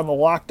right here on the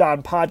Locked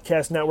On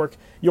Podcast Network,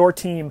 your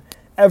team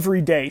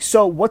every day.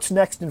 So what's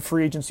next in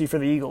free agency for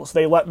the Eagles?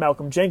 They let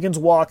Malcolm Jenkins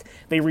walk.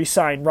 They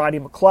re-signed Roddy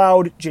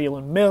McLeod,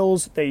 Jalen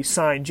Mills. They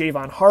signed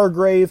Javon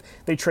Hargrave.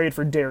 They trade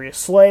for Darius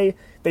Slay.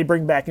 They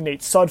bring back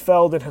Nate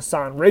Sudfeld and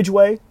Hassan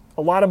Ridgeway.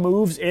 A lot of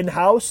moves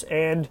in-house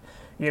and,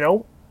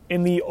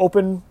 in the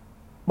open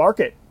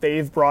market.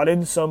 They've brought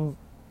in some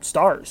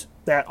stars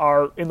that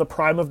are in the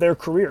prime of their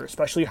career,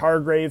 especially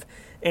Hargrave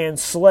and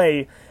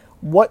Slay.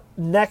 What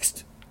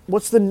next?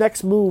 What's the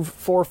next move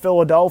for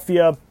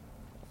Philadelphia?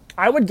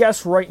 I would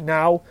guess right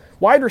now,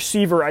 wide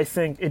receiver, I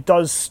think it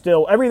does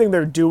still, everything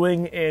they're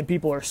doing and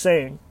people are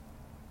saying,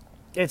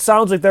 it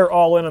sounds like they're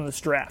all in on this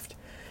draft.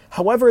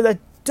 However, that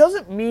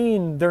doesn't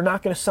mean they're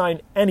not going to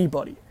sign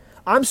anybody.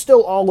 I'm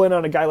still all in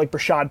on a guy like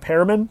Breshad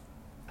Perriman.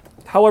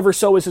 However,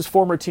 so is his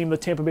former team, the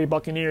Tampa Bay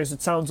Buccaneers.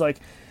 It sounds like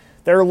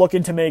they're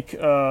looking to make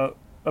a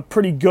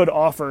pretty good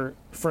offer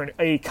for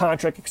a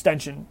contract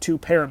extension to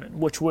Perriman,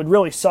 which would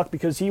really suck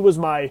because he was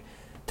my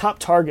top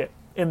target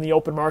in the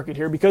open market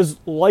here because,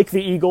 like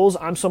the Eagles,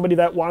 I'm somebody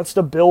that wants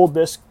to build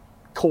this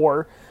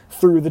core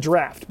through the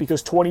draft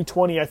because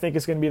 2020, I think,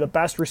 is going to be the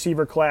best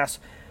receiver class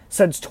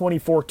since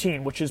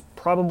 2014, which is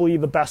probably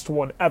the best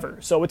one ever.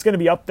 So it's going to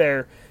be up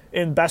there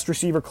in best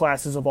receiver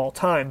classes of all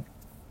time.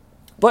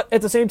 But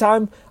at the same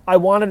time, I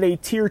wanted a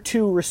tier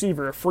 2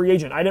 receiver, a free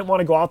agent. I didn't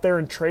want to go out there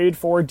and trade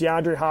for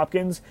DeAndre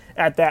Hopkins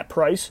at that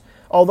price.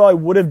 Although I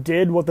would have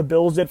did what the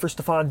Bills did for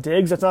Stephon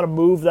Diggs, that's not a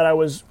move that I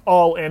was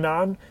all in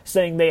on,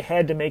 saying they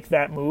had to make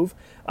that move.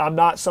 I'm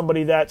not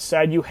somebody that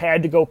said you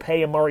had to go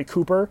pay Amari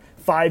Cooper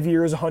 5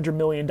 years, $100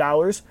 million.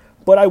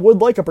 But I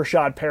would like a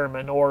Breshad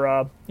Perriman or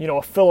a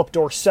Philip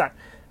Dorsett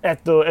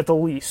at the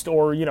least,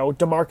 or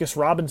Demarcus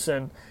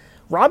Robinson.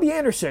 Robbie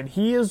Anderson,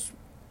 he has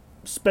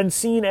been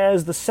seen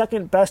as the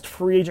second best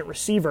free agent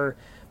receiver,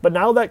 but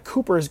now that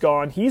Cooper's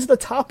gone, he's the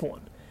top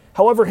one.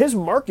 However, his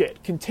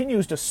market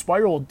continues to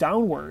spiral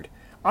downward.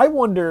 I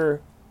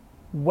wonder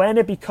when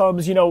it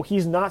becomes,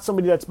 he's not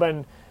somebody that's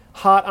been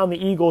hot on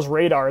the Eagles'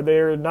 radar.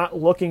 They're not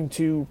looking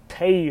to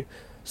pay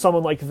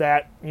someone like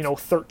that,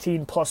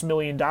 $13+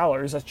 million.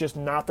 That's just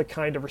not the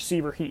kind of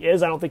receiver he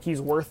is. I don't think he's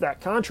worth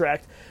that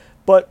contract.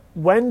 But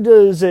when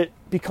does it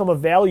become a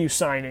value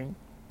signing,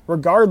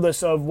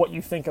 regardless of what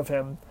you think of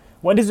him?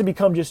 When does it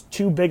become just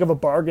too big of a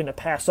bargain to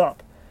pass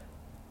up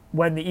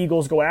when the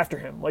Eagles go after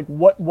him? Like,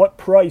 what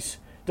price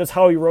does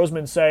Howie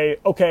Roseman say,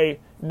 okay,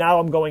 now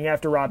I'm going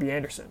after Robbie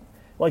Anderson?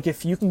 Like,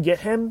 if you can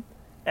get him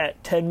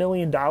at $10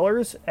 million,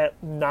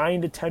 at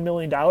 $9 to $10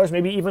 million,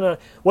 maybe even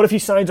what if he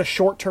signs a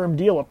short-term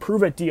deal, a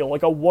prove-it deal,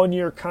 like a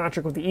one-year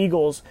contract with the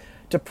Eagles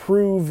to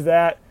prove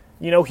that,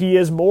 he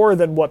is more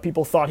than what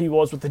people thought he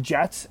was with the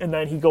Jets, and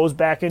then he goes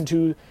back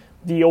into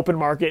the open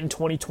market in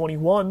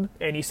 2021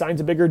 and he signs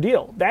a bigger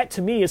deal. That,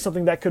 to me, is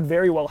something that could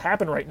very well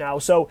happen right now.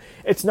 So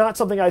it's not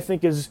something I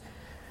think is,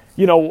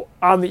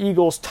 on the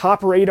Eagles'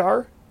 top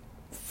radar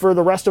for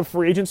the rest of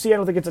free agency. I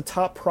don't think it's a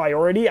top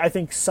priority. I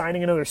think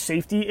signing another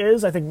safety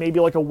is. I think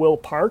maybe like a Will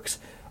Parks,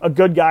 a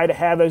good guy to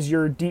have as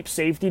your deep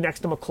safety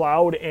next to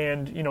McLeod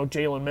and,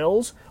 Jalen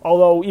Mills.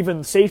 Although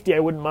even safety, I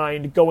wouldn't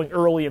mind going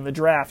early in the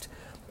draft.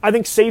 I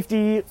think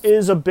safety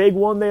is a big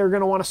one. They're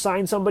going to want to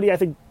sign somebody. I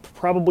think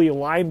probably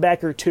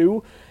linebacker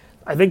too.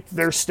 I think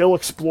they're still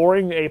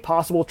exploring a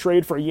possible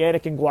trade for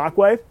Yannick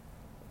Ngakoue.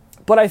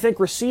 But I think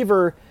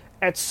receiver,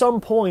 at some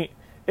point,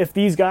 if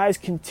these guys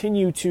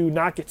continue to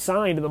not get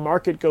signed and the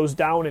market goes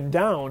down and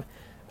down,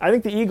 I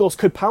think the Eagles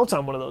could pounce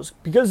on one of those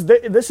because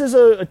this is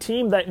a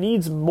team that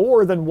needs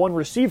more than one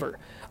receiver.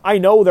 I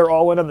know they're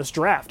all in on this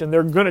draft and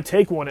they're going to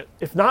take one.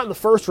 If not in the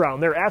first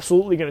round, they're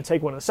absolutely going to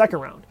take one in the second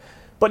round.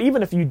 But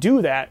even if you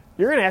do that,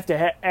 you're going to have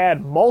to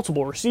add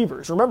multiple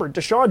receivers. Remember,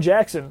 Deshaun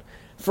Jackson,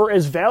 for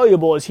as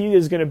valuable as he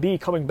is going to be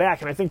coming back,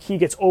 and I think he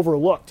gets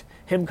overlooked,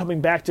 him coming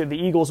back to the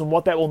Eagles and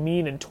what that will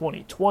mean in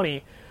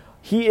 2020,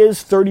 he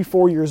is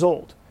 34 years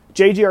old.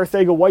 J.J.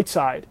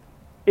 Arcega-Whiteside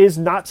is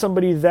not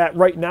somebody that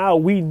right now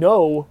we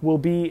know will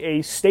be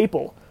a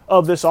staple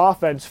of this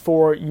offense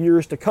for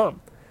years to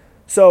come.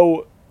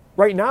 So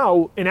right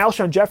now, and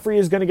Alshon Jeffrey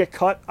is going to get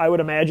cut, I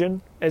would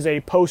imagine, as a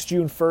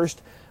post-June 1st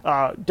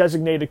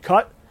designated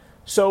cut.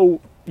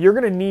 So you're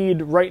going to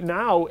need right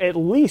now at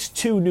least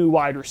 2 new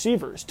wide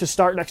receivers to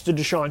start next to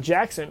Deshaun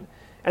Jackson.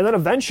 And then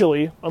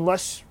eventually,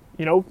 unless,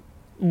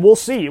 we'll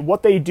see.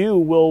 What they do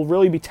will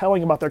really be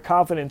telling about their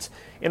confidence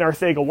in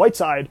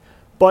Arcega-Whiteside.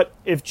 But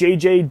if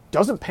JJ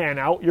doesn't pan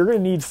out, you're going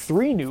to need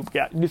 3 new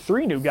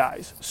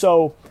guys.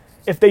 So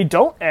if they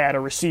don't add a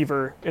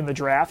receiver in the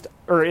draft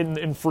or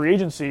in free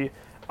agency,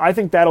 I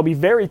think that'll be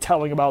very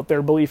telling about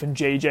their belief in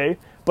JJ.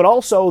 But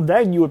also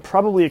then you would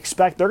probably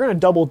expect they're going to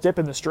double dip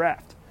in this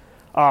draft.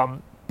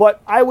 But But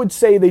I would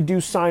say they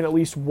do sign at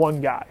least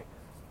one guy.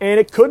 And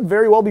it could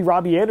very well be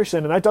Robbie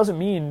Anderson, and that doesn't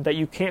mean that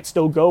you can't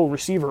still go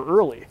receiver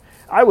early.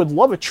 I would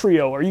love a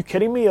trio. Are you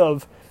kidding me?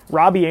 Of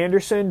Robbie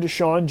Anderson,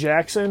 Deshaun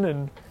Jackson,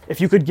 and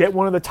if you could get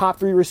one of the top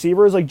 3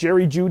 receivers like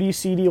Jerry Jeudy,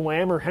 CeeDee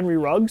Lamb, or Henry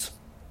Ruggs,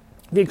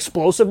 the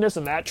explosiveness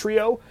in that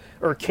trio,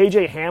 or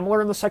KJ Hamler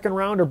in the second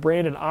round, or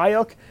Brandon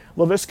Ayuk,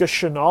 Laviska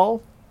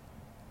Shenault,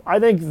 I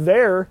think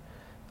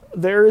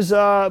that's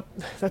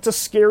a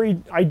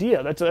scary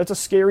idea. That's a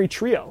scary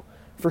trio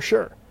for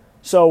sure.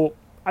 So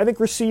I think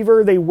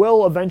receiver, they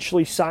will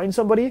eventually sign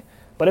somebody,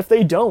 but if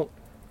they don't,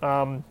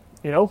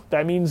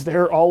 that means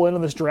they're all in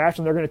on this draft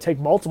and they're going to take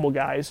multiple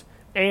guys,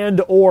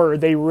 and or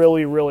they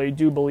really, really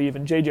do believe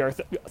in J.J.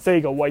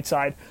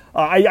 Arcega-Whiteside.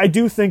 I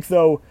do think,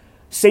 though,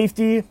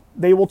 safety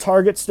they will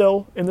target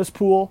still in this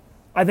pool.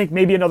 I think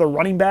maybe another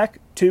running back,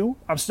 too.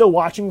 I'm still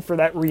watching for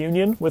that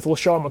reunion with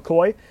LaShawn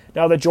McCoy.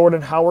 Now that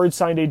Jordan Howard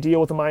signed a deal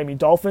with the Miami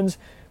Dolphins,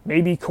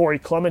 maybe Corey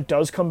Clement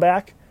does come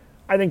back.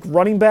 I think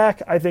running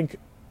back, I think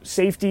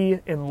safety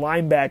and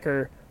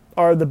linebacker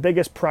are the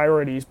biggest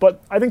priorities. But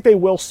I think they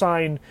will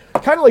sign,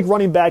 kind of like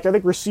running back, I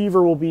think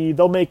receiver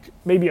they'll make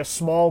maybe a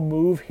small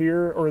move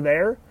here or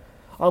there.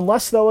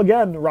 Unless, though,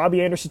 again,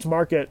 Robbie Anderson's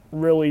market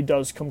really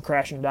does come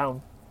crashing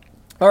down.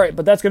 All right,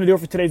 but that's going to do it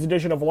for today's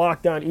edition of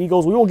Locked On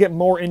Eagles. We will get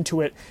more into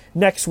it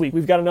next week.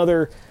 We've got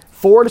another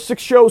 4 to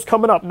 6 shows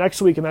coming up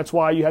next week, and that's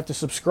why you have to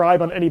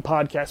subscribe on any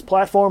podcast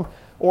platform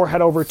or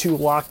head over to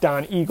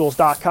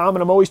LockedOnEagles.com.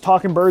 And I'm always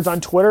talking birds on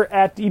Twitter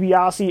at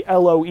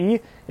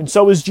DiBiase, and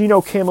so is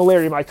Gino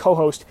Camilleri, my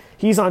co-host.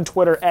 He's on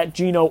Twitter at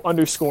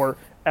Gino_LOE.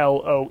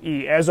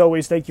 As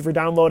always, thank you for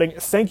downloading,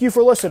 thank you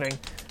for listening,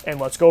 and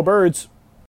let's go Birds.